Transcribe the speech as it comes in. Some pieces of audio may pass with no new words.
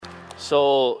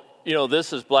So,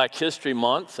 this is Black History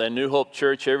Month, and New Hope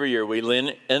Church, every year we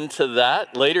lean into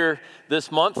that. Later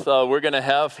this month, we're going to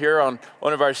have here on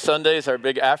one of our Sundays our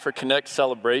big AfriConnect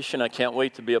celebration. I can't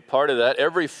wait to be a part of that.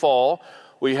 Every fall,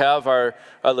 we have our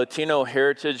Latino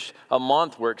Heritage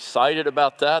Month. We're excited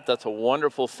about that. That's a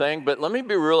wonderful thing. But let me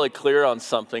be really clear on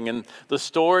something. And the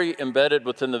story embedded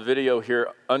within the video here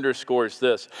underscores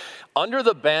this. Under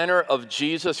the banner of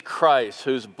Jesus Christ,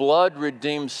 whose blood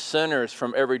redeems sinners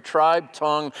from every tribe,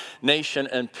 tongue, nation,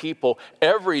 and people,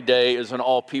 every day is an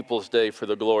all people's day for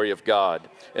the glory of God.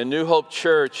 And New Hope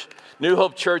Church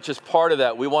is part of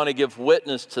that. We want to give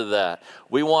witness to that.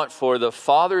 We want for the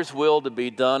Father's will to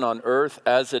be done on earth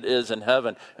as it is in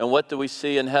heaven. And what do we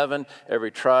see in heaven?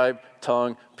 Every tribe,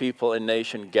 tongue, people, and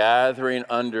nation gathering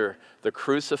under the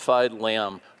crucified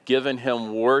Lamb, giving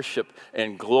him worship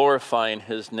and glorifying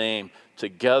his name,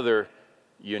 together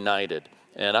united.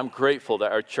 And I'm grateful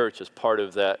that our church is part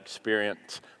of that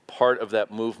experience, part of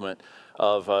that movement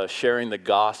of sharing the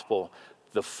gospel,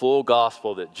 the full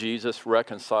gospel that Jesus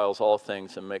reconciles all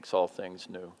things and makes all things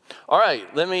new. All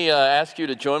right, let me ask you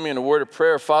to join me in a word of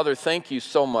prayer. Father, thank you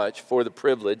so much for the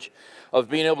privilege of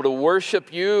being able to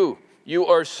worship you. You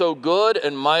are so good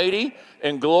and mighty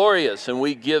and glorious, and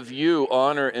we give you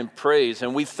honor and praise.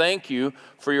 And we thank you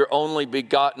for your only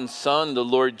begotten Son, the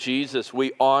Lord Jesus.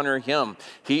 We honor him.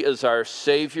 He is our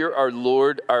Savior, our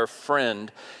Lord, our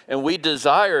friend. And we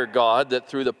desire, God, that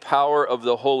through the power of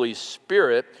the Holy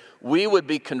Spirit, we would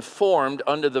be conformed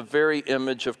unto the very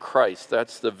image of Christ.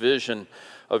 That's the vision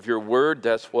of your word.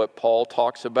 That's what Paul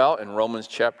talks about in Romans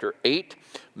chapter 8.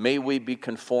 May we be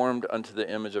conformed unto the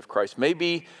image of Christ. May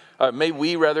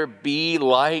we rather be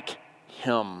like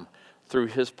him through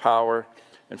his power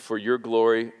and for your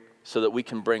glory, so that we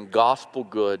can bring gospel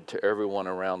good to everyone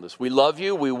around us. We love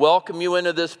you. We welcome you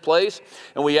into this place.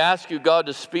 And we ask you, God,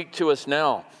 to speak to us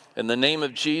now. In the name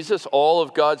of Jesus, all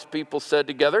of God's people said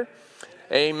together,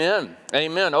 amen.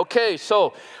 Amen. Okay,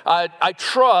 so I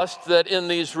trust that in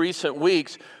these recent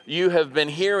weeks, you have been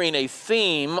hearing a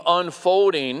theme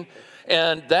unfolding,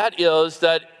 and that is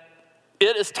that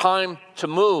it is time to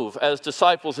move as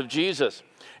disciples of Jesus.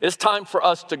 It's time for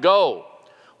us to go.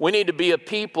 We need to be a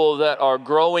people that are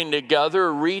growing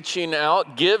together, reaching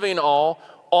out, giving all,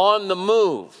 on the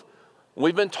move.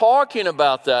 We've been talking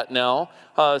about that now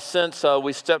since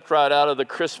we stepped right out of the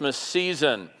Christmas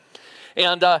season.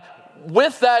 And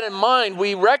with that in mind,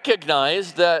 we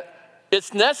recognize that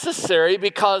it's necessary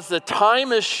because the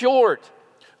time is short,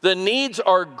 the needs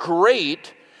are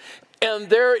great, and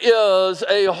there is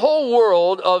a whole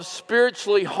world of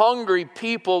spiritually hungry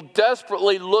people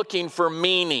desperately looking for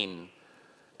meaning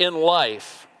in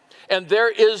life. And there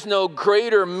is no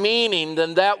greater meaning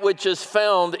than that which is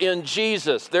found in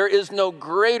Jesus. There is no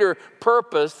greater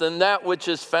purpose than that which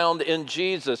is found in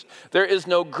Jesus. There is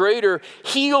no greater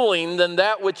healing than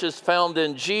that which is found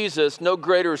in Jesus. No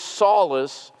greater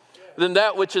solace than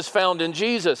that which is found in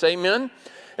Jesus. Amen?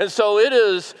 And so it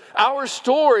is our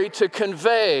story to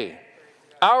convey,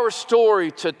 our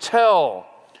story to tell.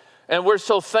 And we're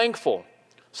so thankful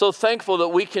that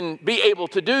we can be able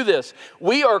to do this.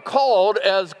 We are called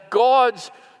as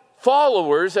God's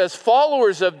followers, as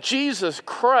followers of Jesus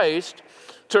Christ,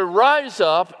 to rise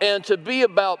up and to be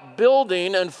about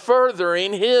building and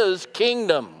furthering his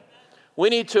kingdom. We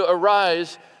need to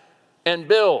arise and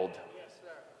build.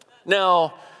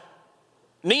 Now,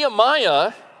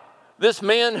 Nehemiah, this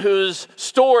man whose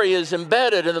story is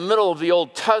embedded in the middle of the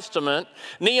Old Testament,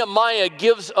 Nehemiah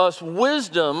gives us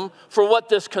wisdom for what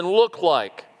this can look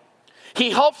like. He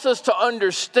helps us to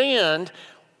understand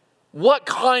what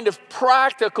kind of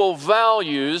practical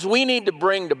values we need to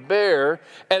bring to bear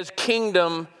as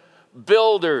kingdom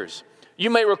builders. You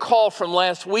may recall from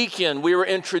last weekend, we were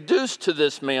introduced to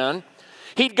this man.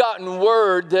 He'd gotten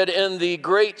word that in the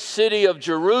great city of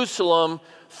Jerusalem,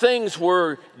 things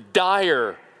were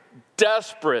dire,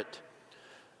 desperate.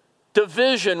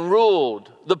 Division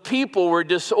ruled. The people were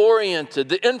disoriented.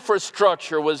 The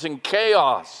infrastructure was in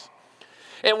chaos.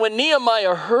 And when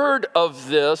Nehemiah heard of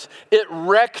this, it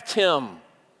wrecked him.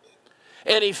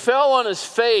 And he fell on his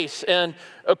face. And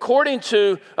according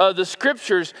to the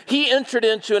scriptures, he entered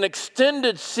into an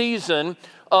extended season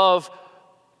of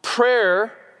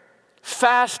prayer,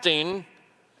 fasting,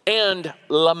 and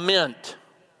lament.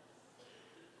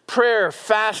 Prayer,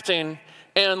 fasting,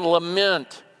 and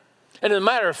lament. And as a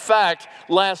matter of fact,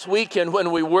 last weekend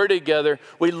when we were together,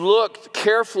 we looked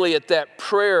carefully at that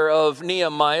prayer of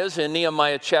Nehemiah's in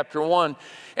Nehemiah chapter 1,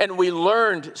 and we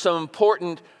learned some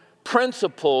important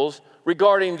principles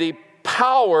regarding the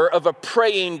power of a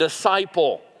praying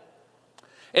disciple.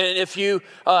 And if you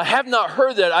have not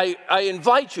heard that, I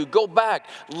invite you, go back,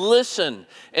 listen,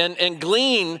 and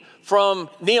glean from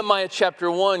Nehemiah chapter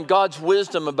 1, God's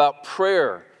wisdom about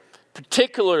prayer,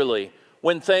 particularly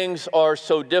when things are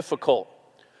so difficult.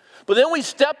 But then we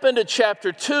step into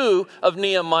chapter 2 of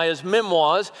Nehemiah's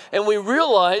memoirs, and we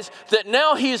realize that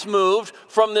now he's moved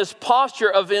from this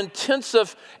posture of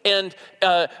intensive and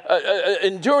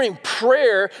enduring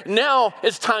prayer. Now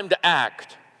it's time to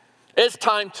act. It's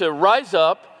time to rise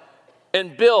up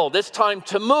and build. It's time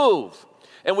to move.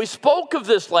 And we spoke of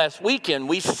this last weekend.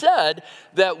 We said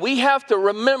that we have to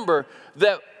remember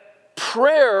that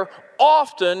prayer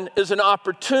often is an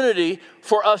opportunity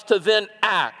for us to then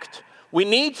act. We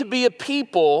need to be a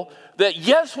people that,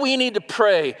 yes, we need to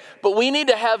pray, but we need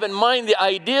to have in mind the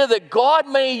idea that God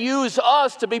may use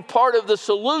us to be part of the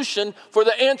solution for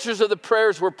the answers of the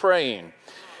prayers we're praying.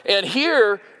 And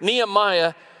here,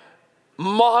 Nehemiah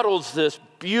models this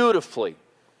beautifully.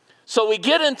 So we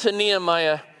get into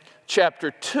Nehemiah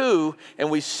chapter 2, and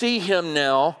we see him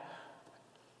now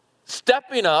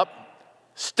stepping up,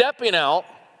 stepping out,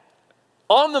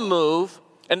 on the move,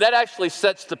 and that actually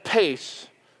sets the pace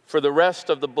for the rest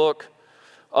of the book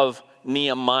of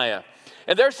Nehemiah.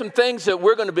 And there's some things that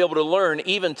we're going to be able to learn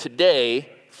even today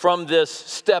from this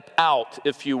step out,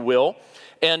 if you will.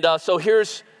 And so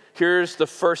here's the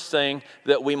first thing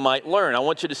that we might learn. I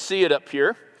want you to see it up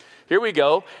here. Here we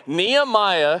go.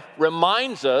 Nehemiah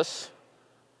reminds us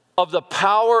of the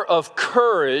power of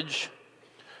courage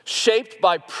shaped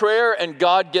by prayer and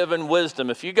God-given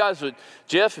wisdom. If you guys would,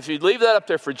 Jeff, if you'd leave that up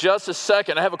there for just a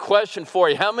second, I have a question for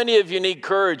you. How many of you need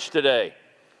courage today?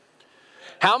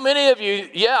 How many of you,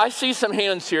 yeah, I see some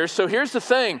hands here. So here's the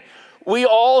thing. We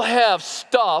all have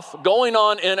stuff going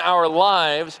on in our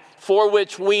lives for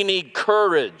which we need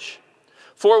courage,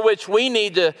 for which we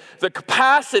need the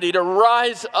capacity to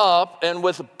rise up and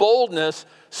with boldness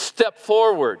step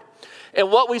forward.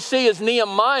 And what we see is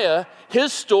Nehemiah,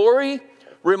 his story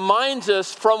reminds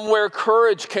us from where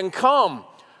courage can come.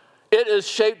 It is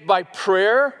shaped by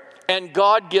prayer and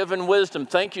God-given wisdom.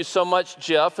 Thank you so much,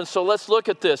 Jeff. And so let's look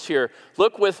at this here.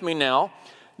 Look with me now.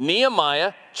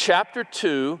 Nehemiah chapter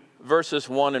 2, verses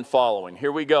 1 and following.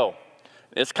 Here we go.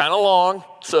 It's kind of long,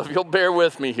 so if you'll bear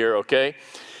with me here, okay?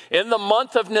 In the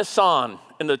month of Nisan,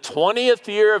 in the 20th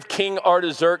year of King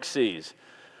Artaxerxes.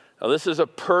 Now this is a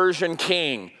Persian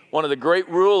king, one of the great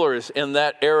rulers in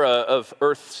that era of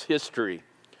Earth's history.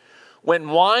 When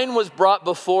wine was brought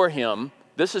before him,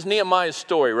 this is Nehemiah's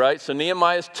story, right? So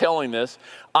Nehemiah's telling this.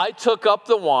 I took up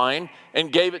the wine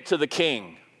and gave it to the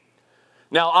king.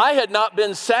 Now I had not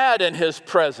been sad in his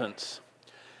presence.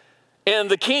 And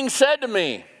the king said to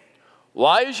me,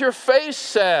 why is your face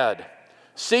sad,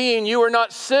 seeing you are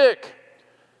not sick?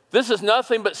 This is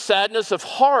nothing but sadness of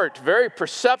heart. Very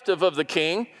perceptive of the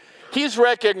king. He's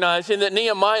recognizing that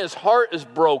Nehemiah's heart is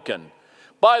broken.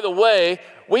 By the way,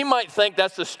 we might think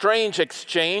that's a strange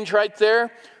exchange right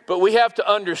there, but we have to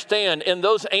understand in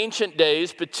those ancient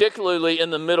days, particularly in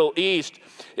the Middle East,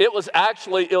 it was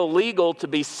actually illegal to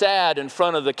be sad in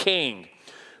front of the king.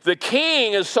 The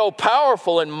king is so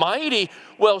powerful and mighty.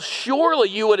 Well, surely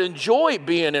you would enjoy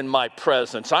being in my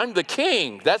presence. I'm the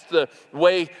king. That's the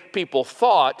way people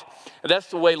thought. And that's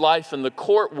the way life in the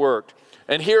court worked.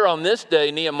 And here on this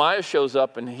day, Nehemiah shows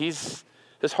up and his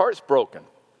heart's broken.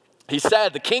 He's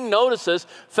sad. The king notices.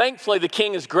 Thankfully, the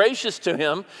king is gracious to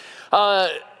him.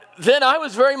 Then I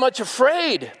was very much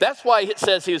afraid. That's why it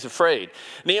says he was afraid.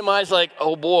 Nehemiah's like,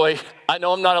 oh boy, I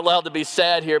know I'm not allowed to be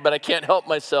sad here, but I can't help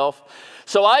myself.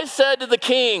 So I said to the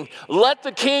king, let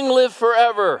the king live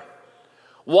forever.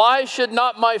 Why should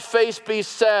not my face be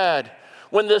sad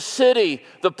when the city,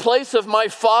 the place of my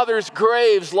father's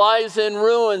graves, lies in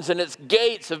ruins and its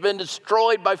gates have been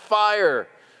destroyed by fire?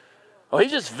 Oh, he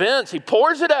just vents. He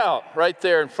pours it out right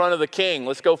there in front of the king.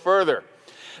 Let's go further.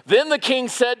 Then the king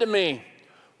said to me,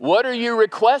 what are you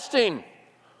requesting?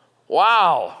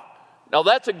 Wow. Now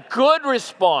that's a good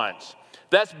response.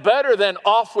 That's better than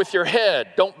off with your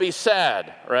head. Don't be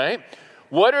sad, right?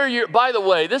 What are you, by the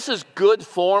way, this is good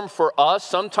form for us.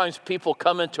 Sometimes people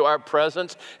come into our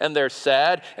presence and they're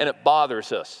sad and it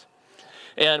bothers us.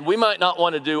 And we might not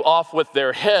want to do off with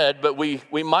their head, but we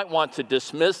might want to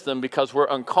dismiss them because we're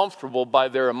uncomfortable by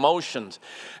their emotions.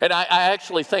 And I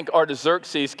actually think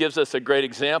Artaxerxes gives us a great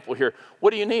example here.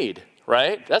 What do you need,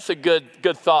 right? That's a good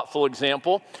thoughtful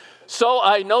example. So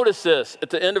I notice this at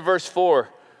the end of verse 4.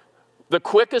 The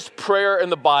quickest prayer in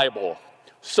the Bible.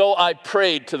 So I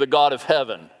prayed to the God of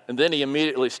heaven. And then he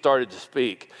immediately started to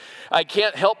speak. I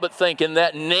can't help but think in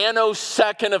that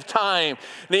nanosecond of time,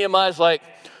 Nehemiah's like,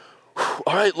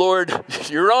 All right, Lord,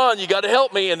 you're on. You got to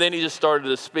help me. And then he just started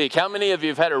to speak. How many of you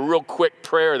have had a real quick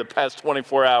prayer the past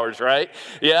 24 hours, right?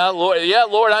 Yeah,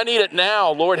 Lord, I need it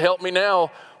now. Lord, help me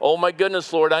now. Oh, my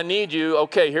goodness, Lord, I need you.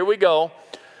 Okay, here we go.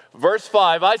 Verse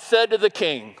 5, I said to the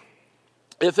king,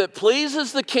 if it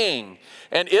pleases the king,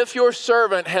 and if your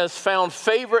servant has found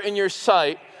favor in your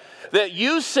sight, that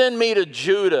you send me to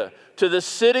Judah, to the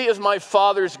city of my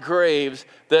father's graves,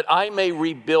 that I may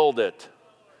rebuild it.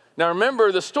 Now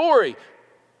remember the story.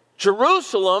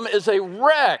 Jerusalem is a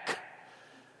wreck.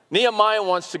 Nehemiah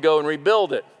wants to go and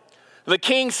rebuild it. The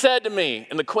king said to me,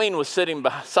 and the queen was sitting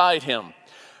beside him,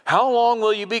 how long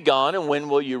will you be gone and when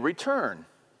will you return?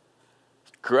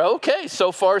 Okay,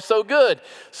 so far so good.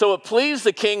 So it pleased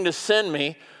the king to send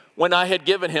me when I had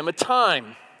given him a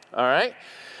time. All right?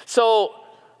 So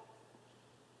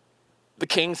the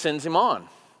king sends him on.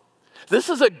 This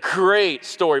is a great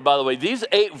story, by the way. These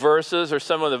 8 verses are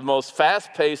some of the most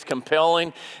fast-paced,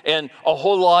 compelling, and a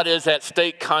whole lot is at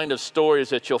stake kind of stories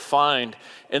that you'll find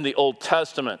in the Old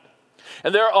Testament.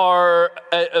 And there are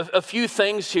a few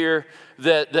things here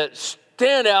that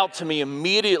stand out to me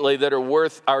immediately that are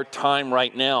worth our time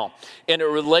right now. And it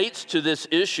relates to this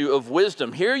issue of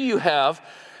wisdom. Here you have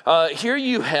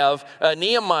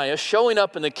Nehemiah showing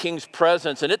up in the king's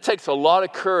presence, and it takes a lot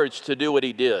of courage to do what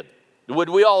he did. Would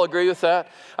we all agree with that?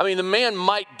 I mean, the man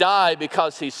might die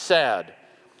because he's sad.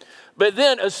 But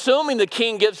then, assuming the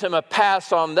king gives him a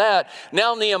pass on that,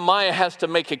 now Nehemiah has to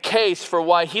make a case for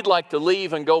why he'd like to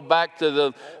leave and go back to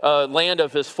the land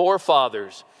of his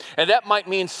forefathers. And that might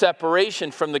mean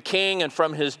separation from the king and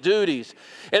from his duties.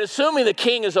 And assuming the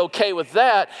king is okay with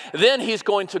that, then he's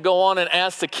going to go on and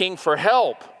ask the king for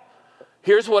help.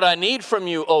 Here's what I need from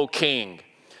you, O king.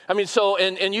 I mean, so,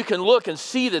 and you can look and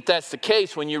see that that's the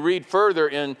case when you read further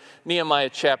in Nehemiah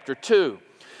chapter 2.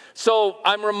 So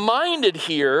I'm reminded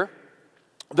here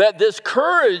that this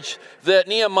courage that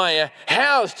Nehemiah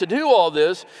has to do all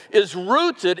this is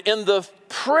rooted in the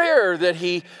prayer that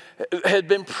he had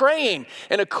been praying.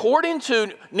 And according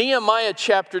to Nehemiah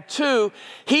chapter 2,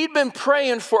 he'd been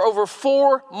praying for over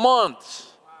 4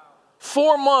 months.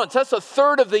 4 months, that's a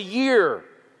third of the year.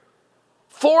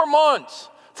 4 months.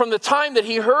 From the time that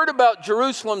he heard about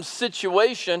Jerusalem's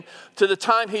situation to the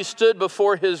time he stood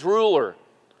before his ruler.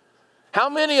 How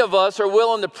many of us are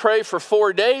willing to pray for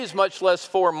 4 days, much less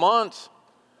 4 months?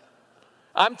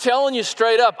 I'm telling you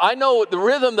straight up, I know the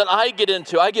rhythm that I get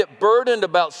into. I get burdened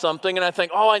about something and I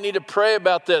think, I need to pray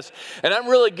about this. And I'm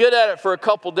really good at it for a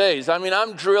couple days. I mean,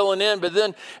 I'm drilling in, but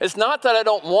then it's not that I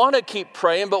don't want to keep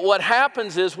praying, but what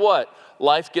happens is what?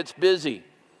 Life gets busy.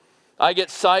 I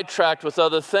get sidetracked with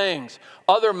other things.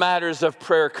 Other matters of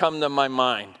prayer come to my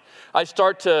mind. I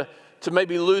start to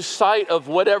maybe lose sight of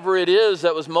whatever it is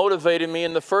that was motivating me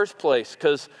in the first place,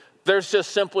 because there's just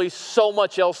simply so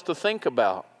much else to think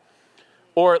about.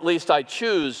 Or at least I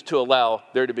choose to allow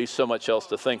there to be so much else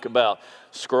to think about.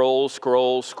 Scroll,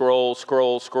 scroll, scroll,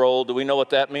 scroll, scroll. Do we know what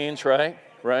that means, right?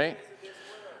 Right?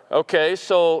 Okay,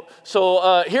 so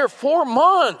here, 4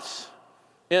 months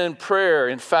in prayer,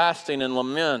 in fasting and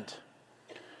lament.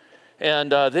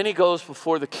 And then he goes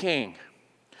before the king.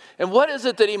 And what is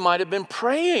it that he might have been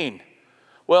praying?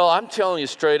 Well, I'm telling you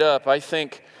straight up, I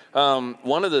think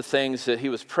one of the things that he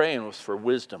was praying was for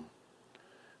wisdom.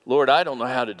 Lord, I don't know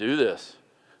how to do this.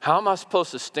 How am I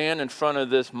supposed to stand in front of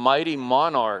this mighty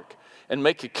monarch and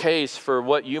make a case for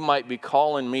what you might be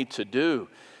calling me to do?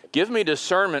 Give me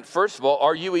discernment. First of all,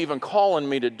 are you even calling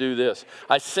me to do this?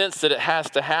 I sense that it has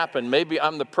to happen. Maybe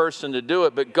I'm the person to do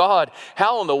it. But God,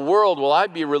 how in the world will I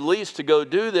be released to go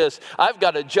do this? I've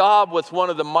got a job with one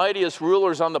of the mightiest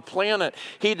rulers on the planet.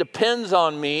 He depends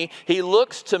on me. He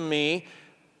looks to me.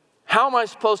 How am I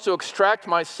supposed to extract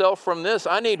myself from this?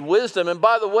 I need wisdom. And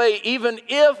by the way, even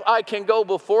if I can go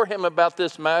before him about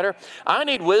this matter, I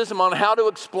need wisdom on how to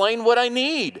explain what I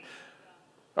need.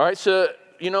 All right, so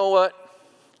you know what?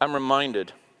 I'm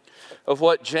reminded of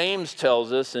what James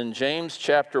tells us in James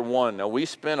chapter 1. Now, we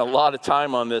spent a lot of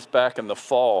time on this back in the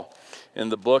fall in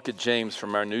the book of James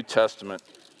from our New Testament.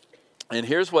 And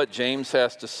here's what James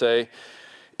has to say.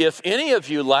 If any of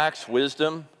you lacks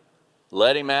wisdom,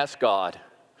 let him ask God,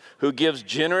 who gives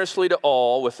generously to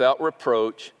all without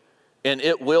reproach, and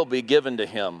it will be given to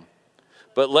him.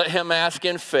 But let him ask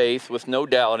in faith with no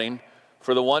doubting,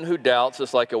 for the one who doubts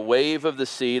is like a wave of the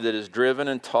sea that is driven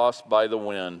and tossed by the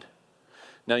wind.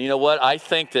 Now, you know what? I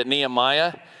think that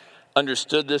Nehemiah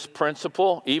understood this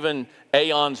principle even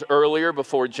aeons earlier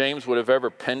before James would have ever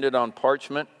penned it on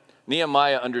parchment.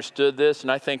 Nehemiah understood this,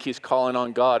 and I think he's calling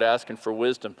on God, asking for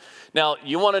wisdom. Now,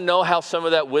 you want to know how some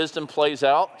of that wisdom plays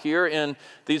out here in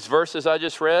these verses I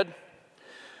just read?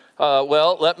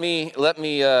 Well, let me let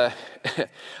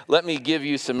me give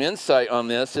you some insight on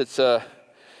this. It's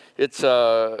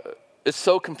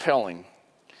so compelling,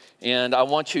 and I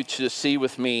want you to see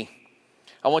with me.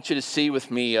 I want you to see with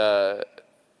me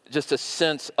just a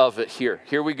sense of it here.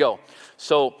 Here we go.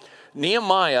 So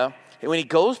Nehemiah, when he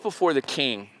goes before the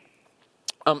king,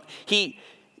 he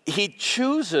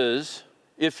chooses,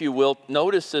 if you will,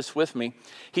 notice this with me.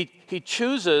 He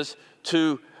chooses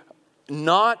to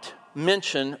not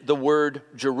mention the word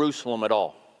Jerusalem at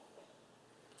all.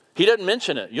 He doesn't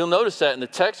mention it. You'll notice that in the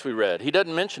text we read. He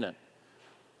doesn't mention it.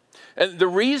 And the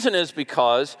reason is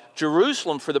because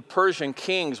Jerusalem for the Persian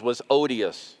kings was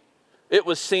odious. It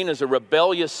was seen as a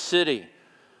rebellious city.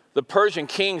 The Persian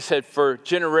kings had for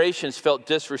generations felt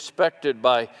disrespected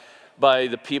by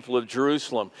the people of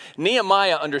Jerusalem.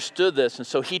 Nehemiah understood this, and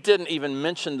so he didn't even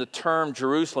mention the term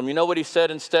Jerusalem. You know what he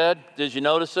said instead? Did you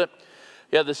notice it?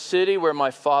 Yeah, the city where my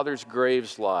father's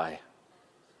graves lie.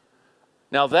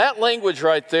 Now that language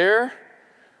right there,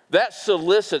 that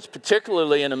solicits,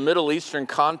 particularly in a Middle Eastern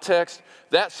context,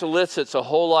 that solicits a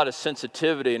whole lot of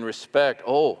sensitivity and respect.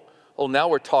 Oh, now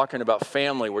we're talking about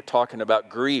family. We're talking about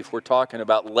grief. We're talking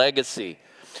about legacy.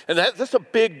 And that's a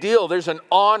big deal. There's an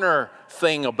honor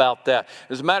thing about that.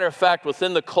 As a matter of fact,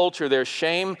 within the culture there,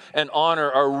 shame and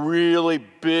honor are really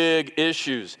big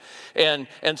issues. And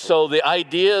so the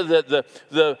idea that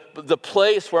the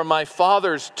place where my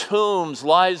father's tombs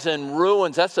lies in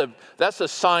ruins, that's a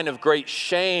sign of great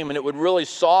shame, and it would really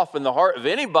soften the heart of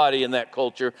anybody in that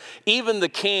culture, even the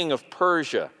king of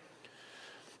Persia.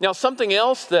 Now, something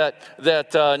else that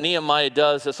Nehemiah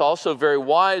does that's also very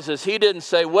wise is he didn't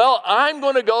say, well, I'm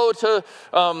going to go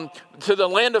to the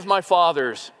land of my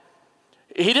fathers.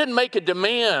 He didn't make a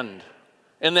demand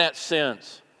in that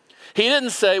sense. He didn't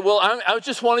say, well, I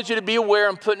just wanted you to be aware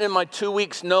I'm putting in my 2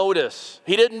 weeks notice.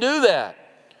 He didn't do that.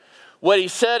 What he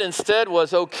said instead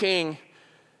was, O king,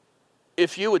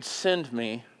 if you would send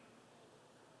me.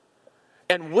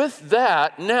 And with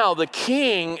that, now the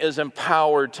king is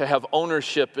empowered to have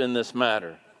ownership in this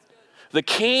matter. The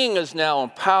king is now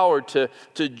empowered to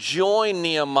join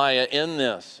Nehemiah in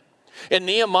this. And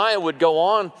Nehemiah would go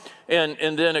on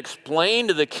and then explain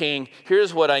to the king,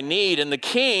 here's what I need. And the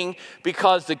king,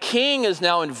 because the king is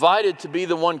now invited to be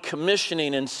the one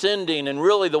commissioning and sending and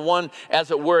really the one,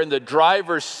 as it were, in the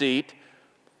driver's seat,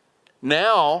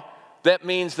 now that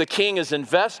means the king is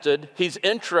invested, he's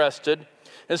interested.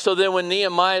 And so then when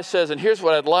Nehemiah says, and here's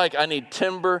what I'd like, I need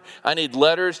timber, I need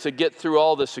letters to get through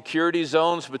all the security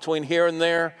zones between here and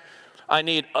there. I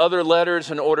need other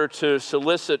letters in order to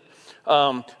solicit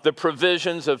the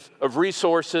provisions of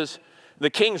resources. The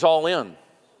king's all in,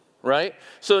 right?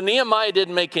 So Nehemiah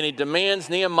didn't make any demands.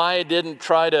 Nehemiah didn't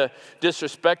try to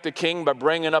disrespect the king by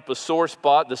bringing up a sore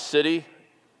spot, the city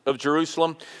of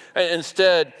Jerusalem.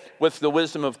 Instead, with the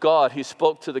wisdom of God, he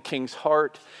spoke to the king's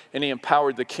heart and he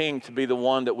empowered the king to be the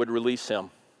one that would release him.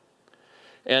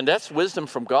 And that's wisdom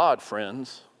from God,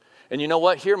 friends. And you know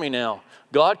what? Hear me now.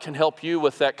 God can help you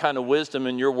with that kind of wisdom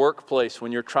in your workplace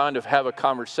when you're trying to have a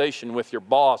conversation with your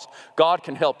boss. God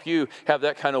can help you have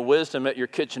that kind of wisdom at your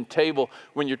kitchen table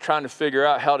when you're trying to figure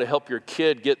out how to help your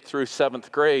kid get through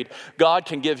 7th grade. God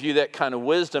can give you that kind of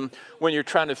wisdom when you're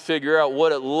trying to figure out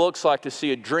what it looks like to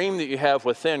see a dream that you have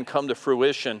within come to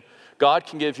fruition. God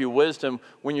can give you wisdom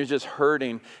when you're just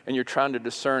hurting and you're trying to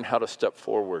discern how to step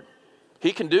forward.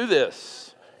 He can do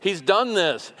this. He's done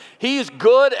this. He's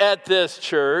good at this,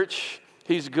 church.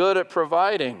 He's good at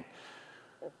providing.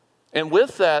 And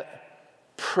with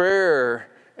that prayer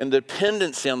and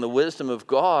dependency on the wisdom of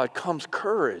God comes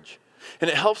courage. And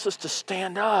it helps us to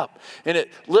stand up. And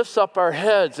it lifts up our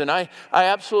heads. And I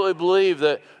absolutely believe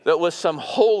that with some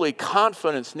holy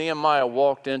confidence, Nehemiah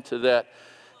walked into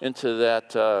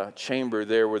that chamber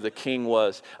there where the king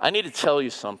was. I need to tell you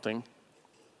something.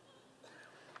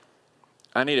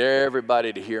 I need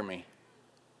everybody to hear me.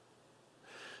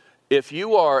 If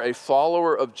you are a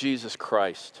follower of Jesus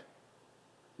Christ,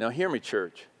 now hear me,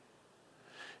 church.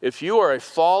 If you are a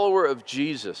follower of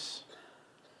Jesus,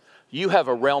 you have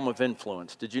a realm of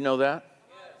influence. Did you know that?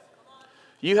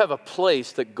 You have a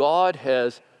place that God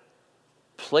has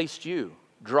placed you,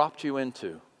 dropped you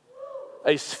into.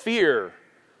 A sphere,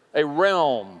 a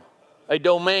realm, a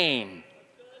domain.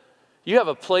 You have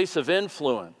a place of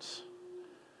influence.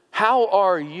 How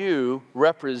are you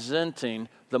representing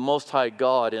the Most High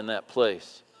God in that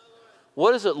place?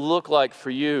 What does it look like for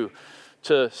you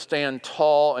to stand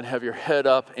tall and have your head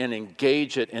up and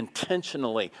engage it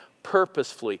intentionally,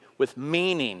 purposefully, with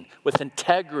meaning, with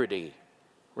integrity,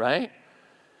 right?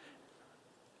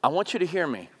 I want you to hear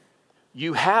me.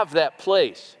 You have that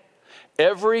place.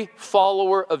 Every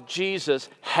follower of Jesus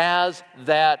has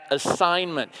that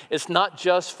assignment. It's not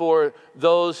just for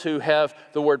those who have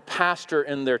the word pastor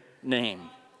in their name.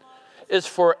 It's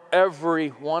for every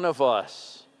one of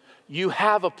us. You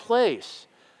have a place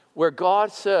where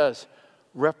God says,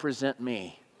 represent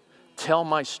me. Tell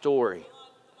my story.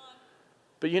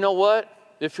 But you know what?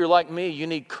 If you're like me, you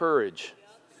need courage.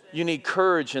 You need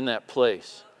courage in that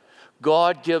place.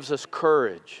 God gives us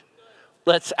courage.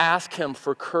 Let's ask him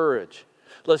for courage.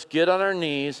 Let's get on our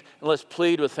knees and let's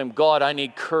plead with him. God, I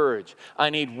need courage.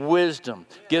 I need wisdom.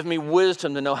 Give me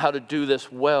wisdom to know how to do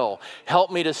this well.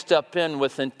 Help me to step in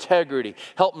with integrity.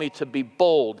 Help me to be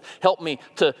bold. Help me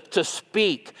to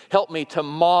speak. Help me to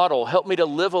model. Help me to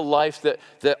live a life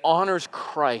that honors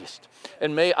Christ.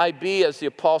 And may I be, as the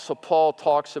Apostle Paul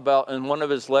talks about in one of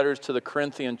his letters to the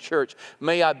Corinthian church,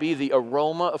 may I be the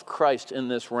aroma of Christ in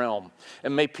this realm.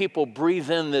 And may people breathe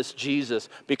in this Jesus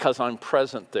because I'm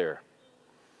present there.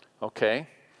 Okay?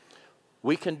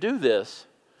 We can do this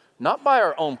not by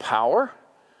our own power,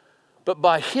 but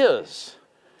by his.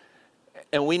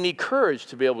 And we need courage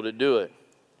to be able to do it.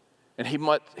 And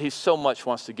he so much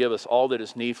wants to give us all that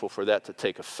is needful for that to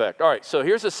take effect. All right, so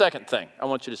here's the second thing I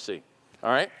want you to see. All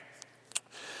right?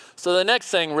 So the next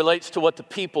thing relates to what the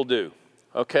people do.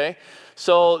 Okay?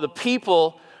 So the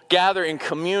people gather in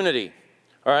community.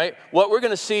 All right? What we're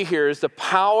going to see here is the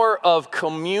power of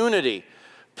community.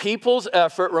 People's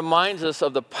effort reminds us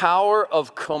of the power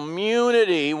of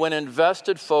community when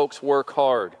invested folks work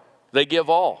hard. They give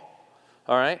all.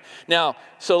 All right? Now,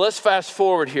 so let's fast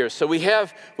forward here. So we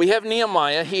have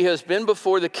Nehemiah. He has been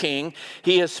before the king.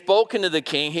 He has spoken to the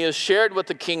king. He has shared what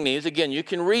the king needs. Again, you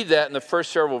can read that in the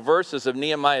first several verses of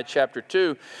Nehemiah chapter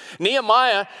 2.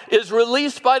 Nehemiah is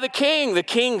released by the king. The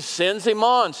king sends him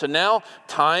on. So now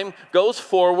time goes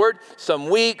forward, some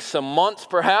weeks, some months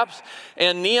perhaps,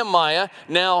 and Nehemiah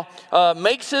now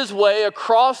makes his way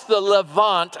across the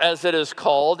Levant, as it is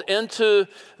called, into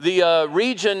the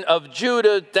region of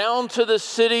Judah down to the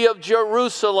city of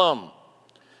Jerusalem.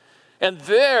 And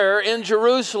there in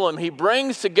Jerusalem, he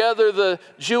brings together the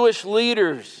Jewish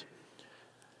leaders.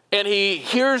 And he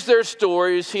hears their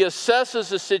stories. He assesses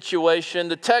the situation.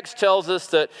 The text tells us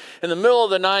that in the middle of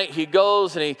the night, he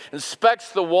goes and he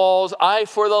inspects the walls. I,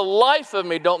 for the life of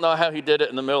me, don't know how he did it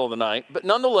in the middle of the night. But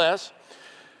nonetheless,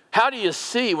 how do you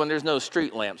see when there's no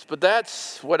street lamps? But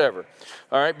that's whatever.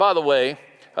 All right, by the way,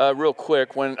 real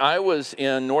quick, when I was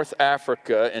in North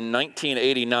Africa in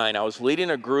 1989, I was leading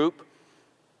a group,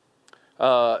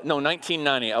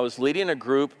 1990, I was leading a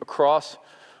group across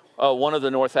one of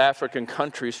the North African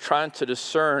countries trying to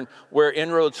discern where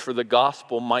inroads for the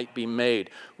gospel might be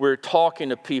made. We're talking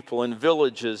to people in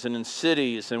villages and in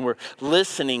cities, and we're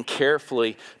listening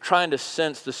carefully, trying to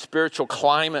sense the spiritual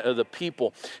climate of the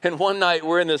people. And one night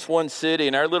we're in this one city,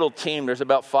 and our little team, there's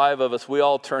about 5 of us, we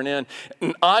all turn in,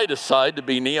 and I decide to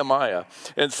be Nehemiah.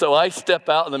 And so I step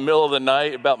out in the middle of the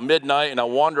night, about midnight, and I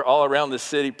wander all around the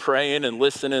city praying and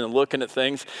listening and looking at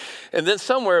things. And then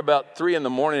somewhere about 3 in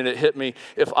the morning it hit me,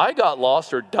 if I got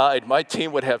lost or died, my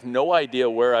team would have no idea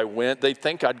where I went. They'd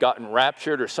think I'd gotten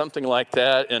raptured or something like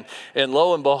that. And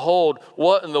lo and behold,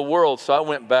 what in the world? So I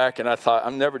went back and I thought,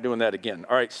 I'm never doing that again.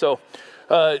 All right, so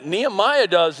Nehemiah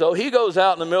does, though. He goes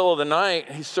out in the middle of the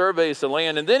night. He surveys the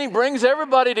land, and then he brings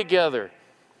everybody together.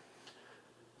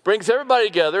 And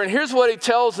here's what he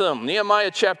tells them.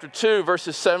 Nehemiah chapter 2,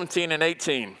 verses 17 and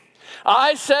 18.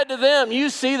 I said to them, you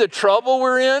see the trouble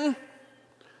we're in?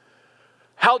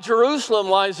 How Jerusalem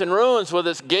lies in ruins with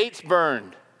its gates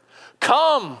burned.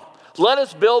 Come, let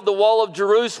us build the wall of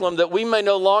Jerusalem that we may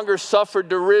no longer suffer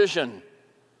derision.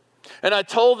 And I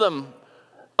told them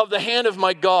of the hand of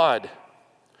my God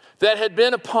that had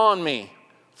been upon me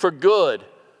for good,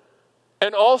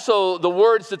 and also the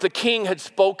words that the king had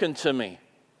spoken to me.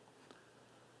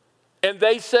 And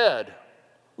they said,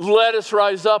 let us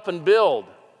rise up and build.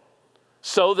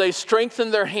 So they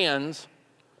strengthened their hands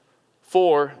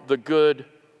for the good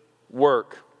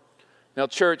work. Now,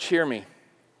 church, hear me.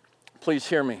 Please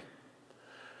hear me.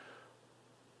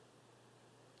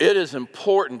 It is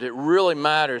important, it really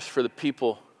matters for the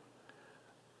people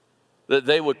that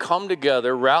they would come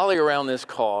together, rally around this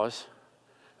cause,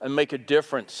 and make a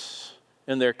difference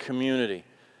in their community.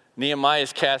 Nehemiah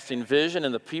is casting vision,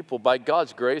 and the people, by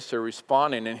God's grace, are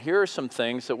responding. And here are some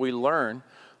things that we learn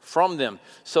from them.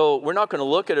 So we're not going to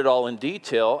look at it all in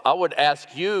detail. I would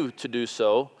ask you to do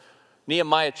so.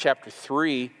 Nehemiah chapter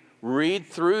 3, read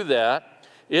through that.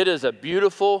 It is a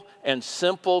beautiful and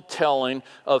simple telling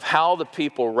of how the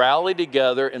people rallied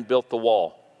together and built the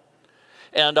wall.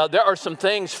 And there are some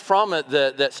things from it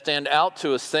that stand out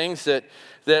to us, things that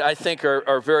I think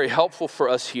are very helpful for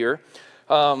us here.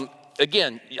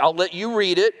 again, I'll let you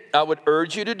read it. I would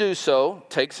urge you to do so.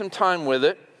 Take some time with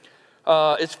it.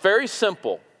 It's very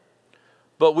simple,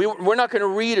 but we're not going to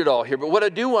read it all here. But what I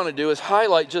do want to do is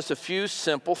highlight just a few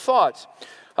simple thoughts.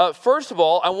 First of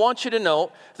all, I want you to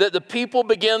know that the people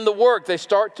begin the work. They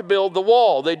start to build the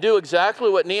wall. They do exactly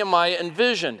what Nehemiah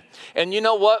envisioned. And you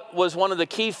know what was one of the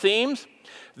key themes?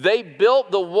 They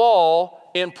built the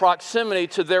wall in proximity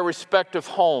to their respective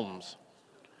homes.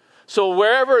 So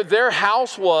wherever their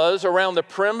house was around the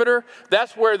perimeter,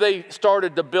 that's where they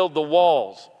started to build the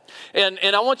walls. And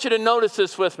I want you to notice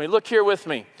this with me. Look here with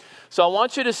me. So I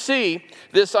want you to see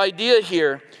this idea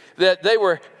here that they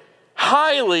were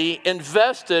highly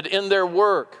invested in their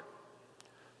work,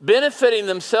 benefiting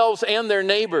themselves and their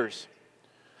neighbors.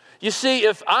 You see,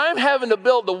 if I'm having to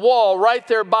build the wall right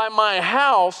there by my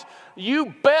house,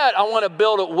 you bet I want to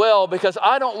build it well, because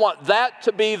I don't want that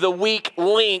to be the weak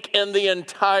link in the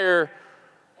entire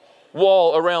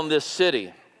wall around this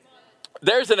city.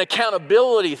 There's an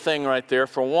accountability thing right there,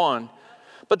 for one.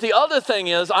 But the other thing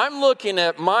is, I'm looking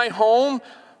at my home,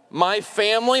 my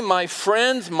family, my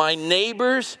friends, my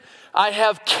neighbors. I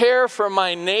have care for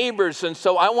my neighbors, and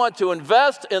so I want to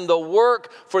invest in the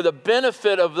work for the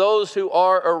benefit of those who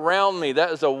are around me.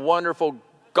 That is a wonderful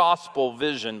gospel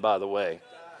vision, by the way.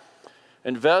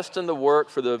 Invest in the work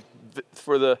for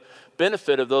the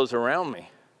benefit of those around me.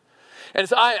 And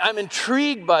so I'm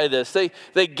intrigued by this.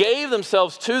 They gave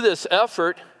themselves to this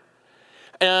effort,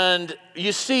 and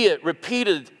you see it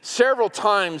repeated several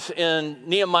times in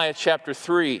Nehemiah chapter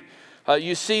 3.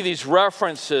 You see these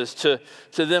references to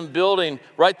them building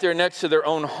right there next to their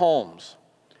own homes.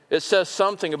 It says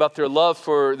something about their love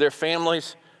for their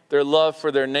families, their love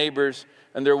for their neighbors,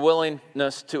 and their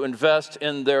willingness to invest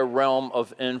in their realm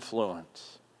of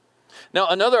influence. Now,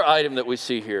 another item that we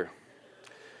see here.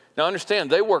 Now, understand,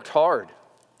 they worked hard.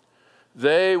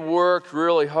 They worked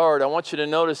really hard. I want you to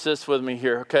notice this with me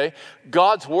here, okay?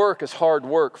 God's work is hard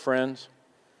work, friends.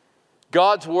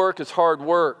 God's work is hard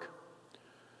work.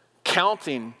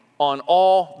 Counting on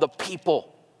all the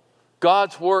people.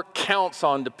 God's work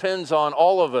depends on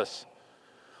all of us.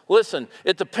 Listen,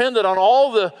 it depended on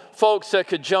all the folks that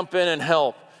could jump in and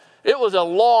help. It was a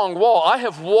long wall. I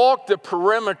have walked the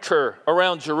perimeter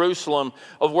around Jerusalem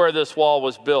of where this wall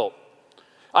was built.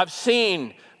 I've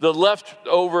seen the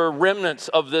leftover remnants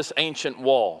of this ancient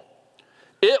wall.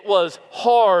 It was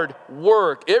hard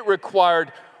work. It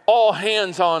required all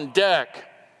hands on deck.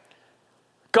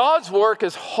 God's work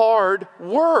is hard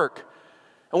work.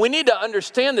 And we need to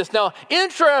understand this. Now,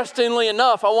 interestingly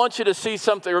enough, I want you to see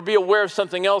something or be aware of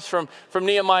something else from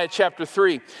Nehemiah chapter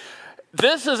 3.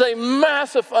 This is a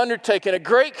massive undertaking, a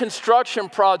great construction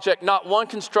project. Not one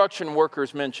construction worker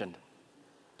is mentioned.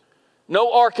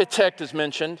 No architect is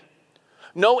mentioned.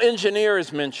 No engineer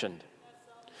is mentioned.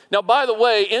 Now, by the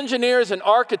way, engineers and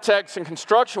architects and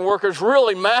construction workers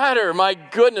really matter, my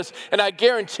goodness. And I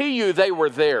guarantee you they were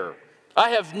there.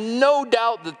 I have no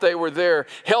doubt that they were there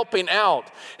helping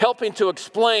out, helping to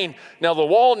explain, now the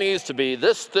wall needs to be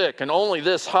this thick and only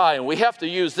this high, and we have to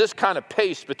use this kind of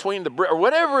paste between the bricks, or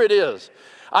whatever it is.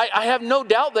 I have no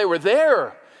doubt they were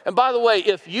there. And by the way,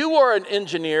 if you are an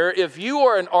engineer, if you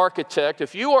are an architect,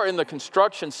 if you are in the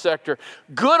construction sector,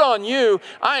 good on you.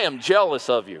 I am jealous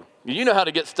of you. You know how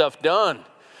to get stuff done.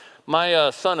 My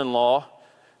son-in-law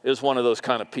is one of those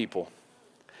kind of people.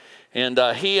 And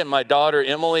he and my daughter,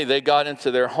 Emily, they got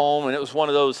into their home, and it was one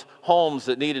of those homes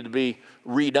that needed to be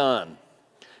redone.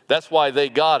 That's why they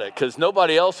got it, because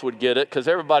nobody else would get it, because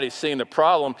everybody's seeing the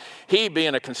problem. He,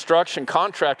 being a construction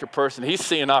contractor person, he's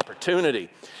seeing opportunity.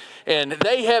 And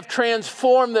they have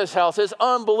transformed this house. It's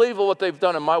unbelievable what they've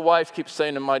done. And my wife keeps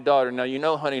saying to my daughter, now, you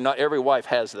know, honey, not every wife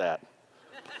has that.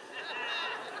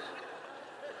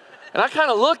 And I kind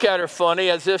of look at her funny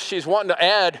as if she's wanting to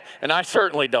add, and I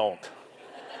certainly don't.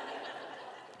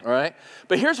 All right?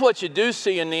 But here's what you do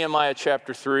see in Nehemiah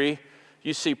chapter 3.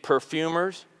 You see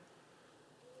perfumers.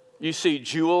 You see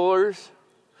jewelers.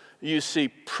 You see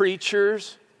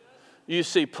preachers. You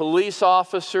see police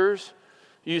officers.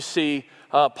 You see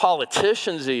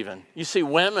politicians even. You see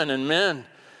women and men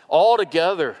all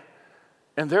together.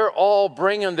 And they're all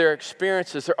bringing their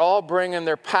experiences. They're all bringing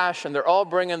their passion. They're all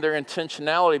bringing their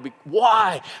intentionality.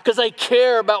 Why? Because they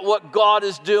care about what God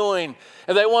is doing.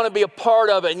 And they want to be a part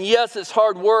of it. And yes, it's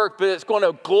hard work, but it's going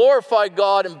to glorify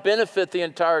God and benefit the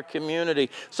entire community.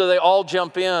 So they all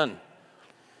jump in.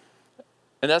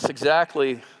 And that's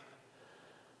exactly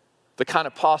the kind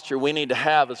of posture we need to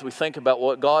have as we think about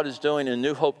what God is doing in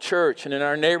New Hope Church and in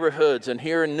our neighborhoods and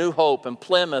here in New Hope and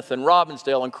Plymouth and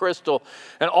Robbinsdale and Crystal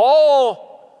and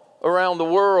all around the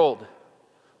world.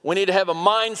 We need to have a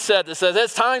mindset that says,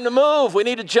 it's time to move. We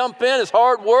need to jump in. It's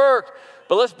hard work.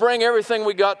 But let's bring everything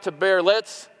we got to bear.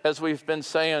 Let's, as we've been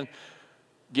saying,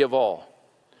 give all.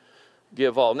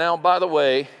 Give all. Now, by the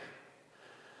way,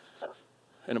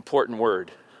 an important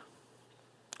word.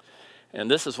 And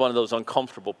this is one of those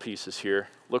uncomfortable pieces here.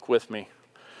 Look with me,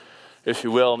 if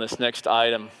you will, in this next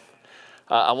item.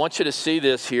 I want you to see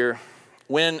this here.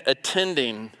 When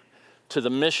attending to the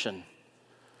mission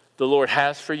the Lord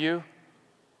has for you,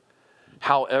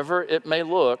 however it may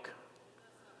look,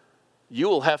 you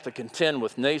will have to contend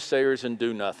with naysayers and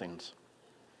do-nothings.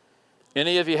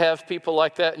 Any of you have people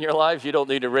like that in your life? You don't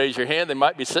need to raise your hand. They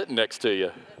might be sitting next to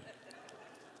you.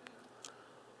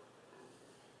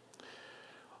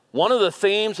 One of the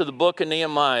themes of the book of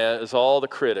Nehemiah is all the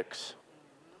critics.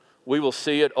 We will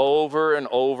see it over and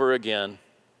over again.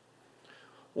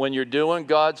 When you're doing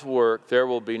God's work, there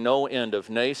will be no end of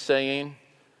naysaying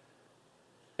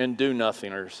and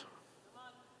do-nothingers.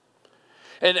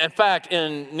 And in fact,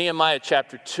 in Nehemiah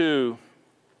chapter 2,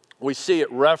 we see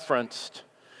it referenced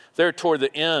there toward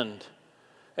the end.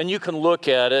 And you can look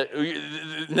at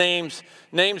it. Names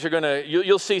are going to,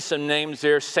 you'll see some names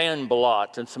there,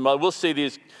 Sanballat and some other. We'll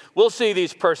see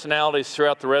these personalities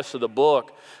throughout the rest of the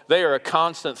book. They are a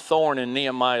constant thorn in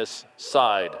Nehemiah's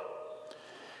side.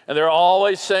 And they're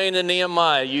always saying to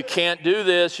Nehemiah, you can't do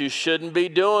this. You shouldn't be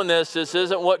doing this. This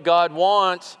isn't what God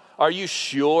wants. Are you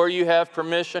sure you have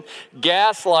permission?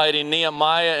 Gaslighting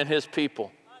Nehemiah and his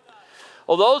people.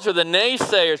 Well, those are the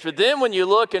naysayers. But then when you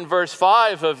look in verse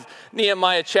 5 of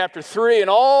Nehemiah chapter 3, and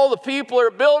all the people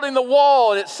are building the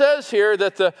wall, and it says here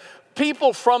that the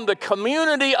people from the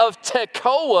community of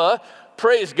Tekoa,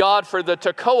 praise God for the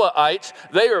Tekoaites,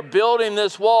 they are building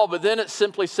this wall. But then it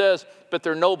simply says, but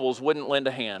their nobles wouldn't lend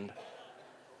a hand.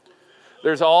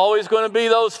 There's always going to be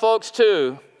those folks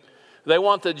too. They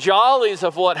want the jollies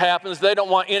of what happens. They don't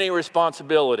want any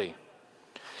responsibility.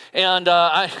 And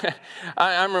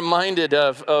I'm reminded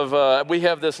of we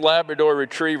have this Labrador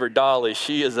Retriever, Dolly.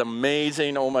 She is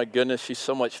amazing. Oh, my goodness, she's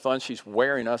so much fun. She's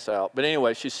wearing us out. But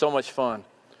anyway, she's so much fun.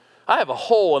 I have a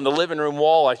hole in the living room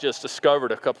wall I just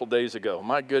discovered a couple days ago.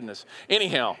 My goodness.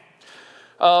 Anyhow,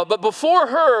 but before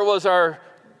her was our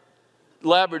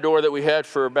Labrador that we had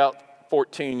for about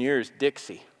 14 years,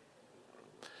 Dixie.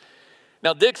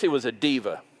 Now, Dixie was a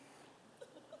diva.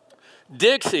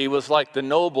 Dixie was like the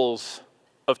nobles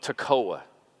of Tekoa.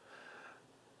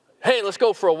 Hey, let's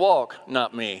go for a walk.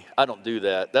 Not me. I don't do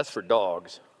that. That's for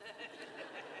dogs.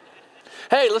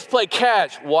 Hey, let's play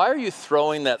catch. Why are you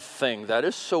throwing that thing? That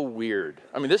is so weird.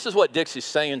 I mean, this is what Dixie's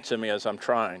saying to me as I'm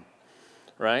trying,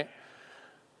 right?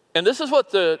 And this is what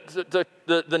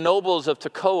the nobles of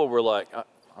Tekoa were like.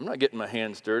 I'm not getting my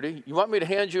hands dirty. You want me to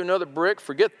hand you another brick?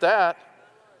 Forget that.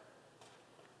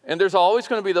 And there's always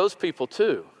going to be those people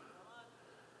too.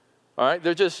 All right,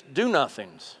 they're just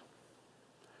do-nothings.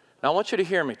 Now, I want you to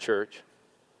hear me, church.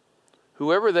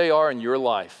 Whoever they are in your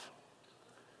life,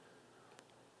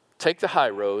 take the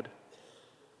high road,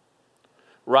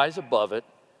 rise above it,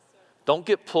 don't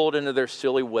get pulled into their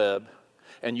silly web,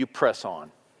 and you press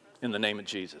on in the name of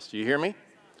Jesus. Do you hear me?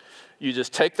 You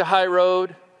just take the high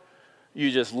road,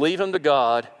 you just leave them to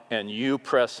God, and you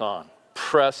press on.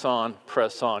 Press on,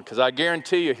 press on. Because I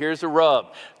guarantee you, here's the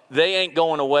rub. They ain't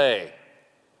going away.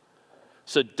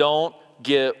 So don't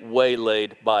get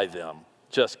waylaid by them.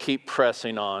 Just keep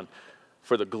pressing on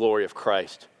for the glory of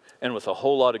Christ and with a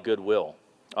whole lot of goodwill.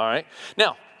 All right?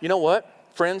 Now, you know what?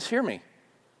 Friends, hear me.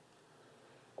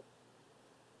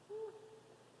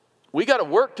 We got a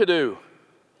work to do.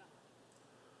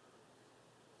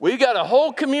 We got a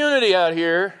whole community out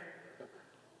here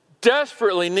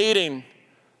desperately needing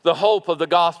the hope of the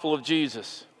gospel of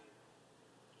Jesus.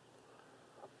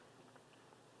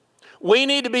 We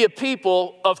need to be a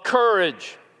people of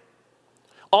courage,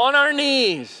 on our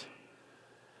knees,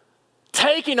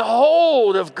 taking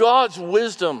hold of God's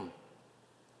wisdom.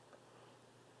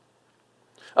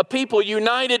 A people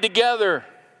united together,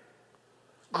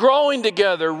 growing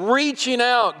together, reaching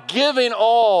out, giving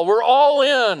all. We're all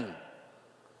in.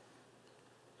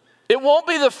 It won't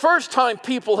be the first time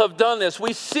people have done this.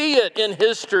 We see it in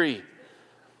history.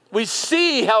 We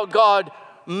see how God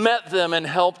met them and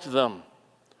helped them.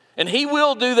 And He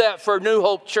will do that for New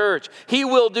Hope Church. He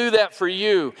will do that for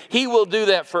you. He will do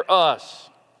that for us.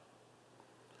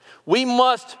 We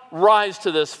must rise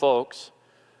to this, folks.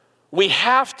 We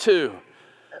have to,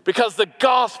 because the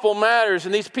gospel matters,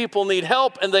 and these people need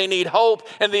help, and they need hope,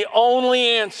 and the only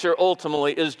answer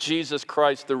ultimately is Jesus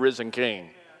Christ, the risen King.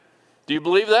 Do you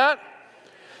believe that?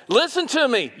 Listen to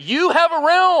me. You have a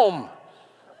realm.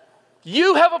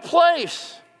 You have a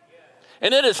place.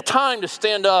 And it is time to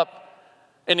stand up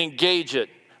and engage it.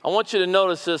 I want you to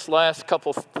notice this last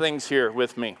couple things here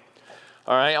with me.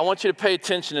 All right, I want you to pay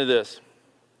attention to this.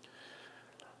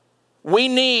 We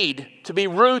need to be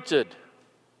rooted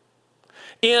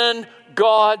in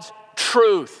God's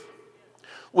truth.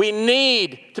 We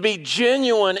need to be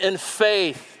genuine in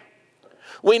faith.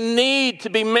 We need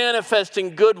to be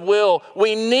manifesting goodwill.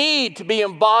 We need to be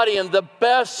embodying the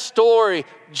best story,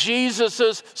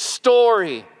 Jesus'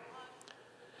 story.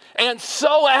 And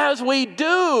so as we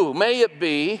do, may it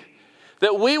be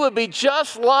that we would be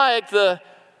just like the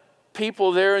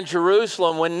people there in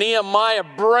Jerusalem when Nehemiah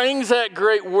brings that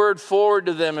great word forward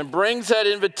to them and brings that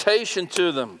invitation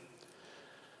to them.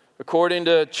 According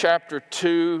to chapter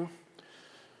 2,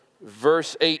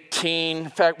 verse 18. In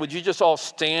fact, would you just all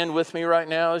stand with me right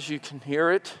now as you can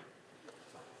hear it?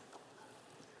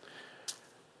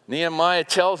 Nehemiah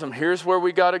tells them, here's where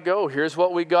we got to go. Here's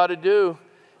what we got to do.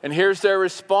 And here's their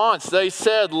response. They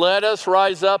said, let us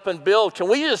rise up and build. Can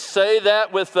we just say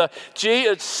that with the, gee,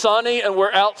 it's sunny and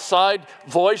we're outside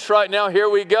voice right now? Here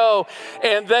we go.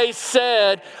 And they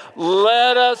said,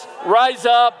 let us rise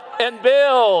up and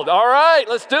build. All right,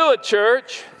 let's do it,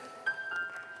 church.